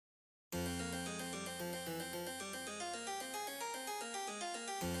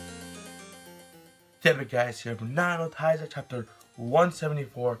Damn it, guys, here from Taizai Chapter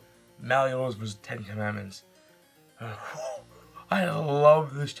 174, Meliodas vs. 10 Commandments. I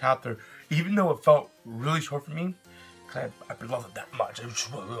love this chapter, even though it felt really short for me, because I love it that much. I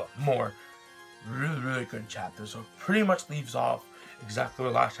just really love more. Really good chapter. So it pretty much leaves off exactly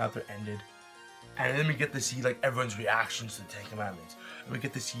where the last chapter ended. And then we get to see like everyone's reactions to the 10 Commandments. And we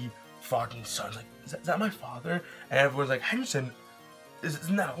get to see fucking sons like, is that my father? And everyone's like, Henderson,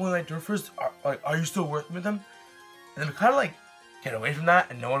 isn't that only like Durfers? Are you still working with them? And then we kind of like get away from that,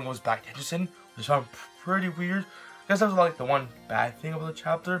 and no one goes back to Henderson, which I found pretty weird. I guess that was like the one bad thing about the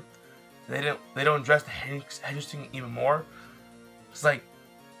chapter. They don't address the Henderson even more. It's like,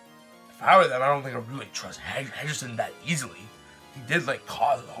 if I were them, I don't think I really trust Henderson that easily. He did like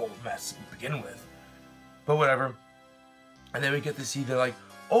cause the whole mess to begin with, but whatever. And then we get to see they're like,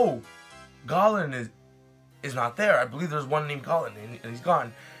 oh, Gollin is not there. I believe there's one named Gollin, and he's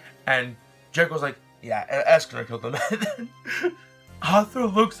gone. And Jericho's like, yeah, Eskener killed him. And then Arthur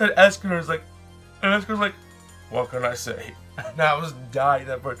looks at Eskener, and Eskener's like, what can I say? And I was dying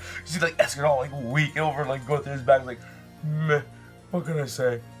that part. You see like Eskener all like weak over, like going through his back, like, meh, what can I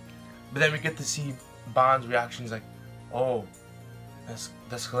say? But then we get to see Bond's reaction. He's like, oh,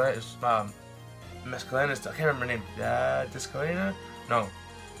 Mescalina, I can't remember her name. Descalina? No.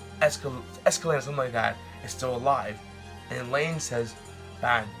 Escalina, something like that, is still alive. And Eliane says,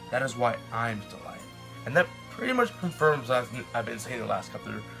 Ban, that is why I'm still alive. And that pretty much confirms what I've been saying the last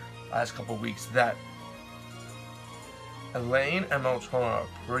couple of weeks, that Eliane and Meliodas are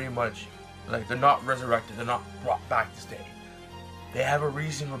pretty much, like, they're not resurrected, they're not brought back to stay. They have a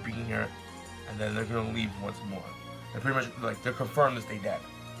reason for being here, and then they're gonna leave once more. They're pretty much, like, they're confirmed to stay dead.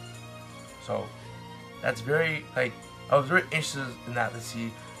 So, that's very, like, I was very interested in that to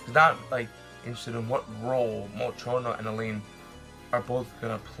see, not, like, interested in what role Meliodas and Eliane are both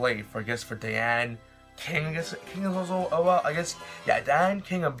gonna play for, I guess, for Diane, King, I guess, King is also, well, I guess, yeah, Diane,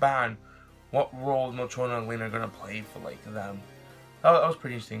 King, and Ban, what role Meliodas and Eliane are gonna play for, like, them. That was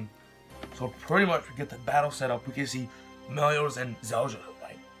pretty interesting. So, pretty much, we get the battle set up, we can see Meliodas and Zelja,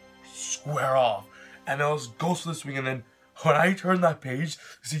 like, square off. And Meliodas goes for the swing, and then when I turn that page,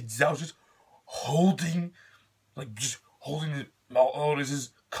 you see Zelja's holding Meliodas'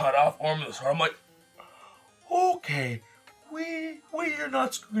 cut off arm in his arm. I'm like, okay, we are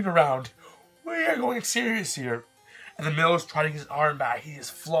not screwing around. We are going serious here. And then Meliodas trying to get his arm back. He is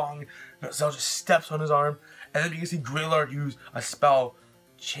flung. Zelja steps on his arm, and then you can see Greylord use a spell,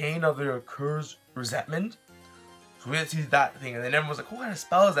 Chain of the Curse Resentment. So we had to see that thing, and then everyone's like, what kind of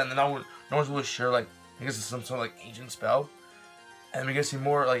spell is that? And then no one's really sure, like, I guess it's some sort of like ancient spell. And we get to see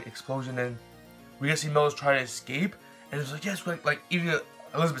more like explosion, and we get to see Meliodas try to escape, and it's like, yes, like even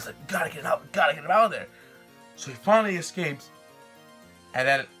Elizabeth's like, gotta get him out of there. So he finally escapes, and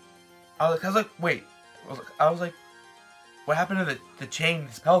then I was like, wait, I was like, what happened to the chain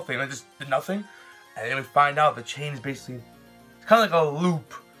spell thing? I just did nothing, and then we find out the chain is basically, it's kind of like a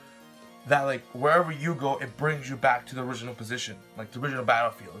loop that, like, wherever you go, it brings you back to the original position, like the original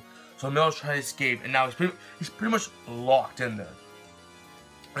battlefield. So Meliodas trying to escape, and now he's pretty much locked in there.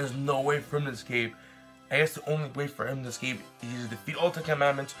 There's no way for him to escape. I guess the only way for him to escape is either defeat all 10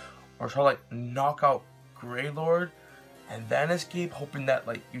 Commandments, or try to, like, knock out Greylord, and then escape, hoping that,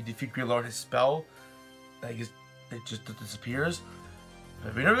 like, you defeat Greylord, his spell, like, it just disappears.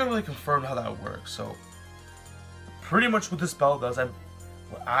 But we never really confirmed how that works. So pretty much what this spell does,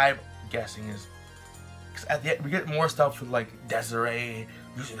 what I'm guessing is, because at the end we get more stuff with like Desiree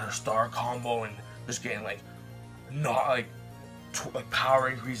using her star combo and just getting like power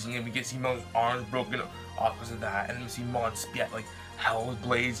increasing, and we get to see Mel's arms broken off because of that, and then we see Mon Spiet like hell with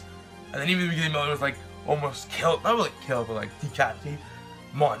blades, and then even we get Mel was like almost killed, not really killed, but like decapitate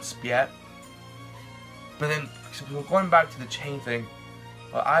Mon Spiet. But then so going back to the chain thing,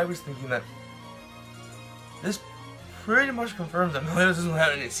 I was thinking that this pretty much confirms that Meliodas doesn't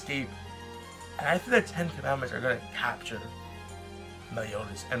have an escape. And I think the 10 Commandments are going to capture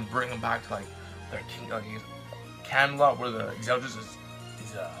Meliodas and bring him back to like their king, like Camelot, where the Zeljas is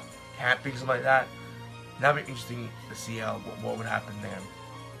camping, something like that. And that'd be interesting to see what would happen there.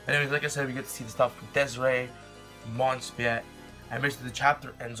 Anyways, like I said, we get to see the stuff with Desiree, Mon Spiet, and basically the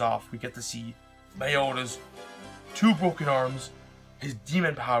chapter ends off. We get to see Meliodas, 2 broken arms, his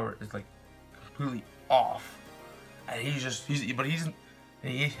demon power is like completely off, and his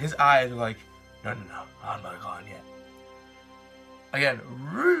eyes are like, no, I'm not gone yet. Again,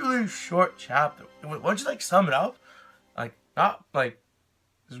 really short chapter. Once you like sum it up, like not like,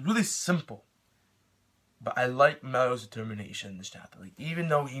 it's really simple. But I like Meliodas' determination in this chapter. Like, even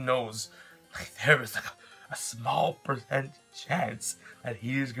though he knows like there is like a small % chance that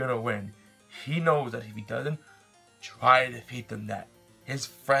he is gonna win, he knows that if he doesn't try to defeat them, that his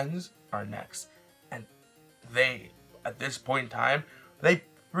friends are next. And they, at this point in time, they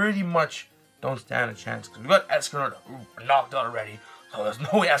pretty much don't stand a chance. Because we got Escanor knocked out already. So there's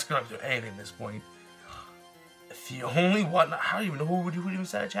no way Escanor can do anything at this point. The only one, I don't even know who would even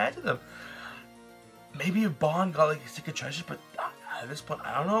stand a chance with them. Maybe if Bond got like a stick of treasure, but at this point,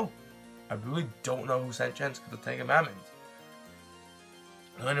 I don't know. I really don't know who stand a chance because of the Ten Commandments.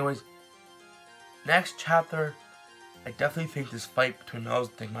 So anyways, next chapter, I definitely think this fight between Meliodas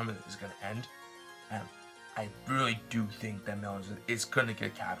and the Ten Commandments is going to end. And I really do think that Meliodas is going to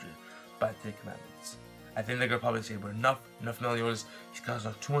get captured by the Ten Commandments. I think they're going to probably say, but enough Meliodas, he's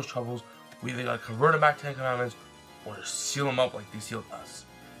causing us too much troubles. We either got to convert him back to Ten Commandments or just seal him up like they sealed us.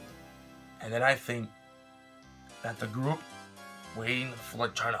 And then I think that the group, waiting for,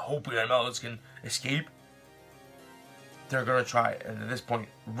 like, trying to hope that Meliodas can escape, they're gonna try. And at this point,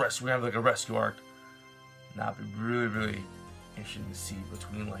 we have like a rescue arc. And that'd be really, really interesting to see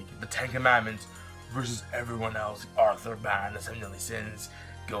between like the Ten Commandments versus everyone else. Like Arthur, Ban, the Seven Deadly Sins,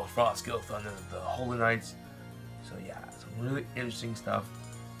 Gil Frost, Gil Thunder, the Holy Knights. So yeah, some really interesting stuff.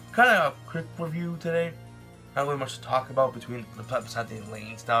 Kind of a quick review today. Not really much to talk about between the besides the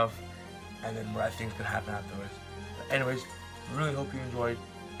Eliane stuff and then what I think is gonna happen afterwards. But anyways, really hope you enjoyed.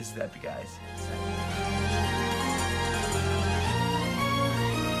 This is Epic, guys.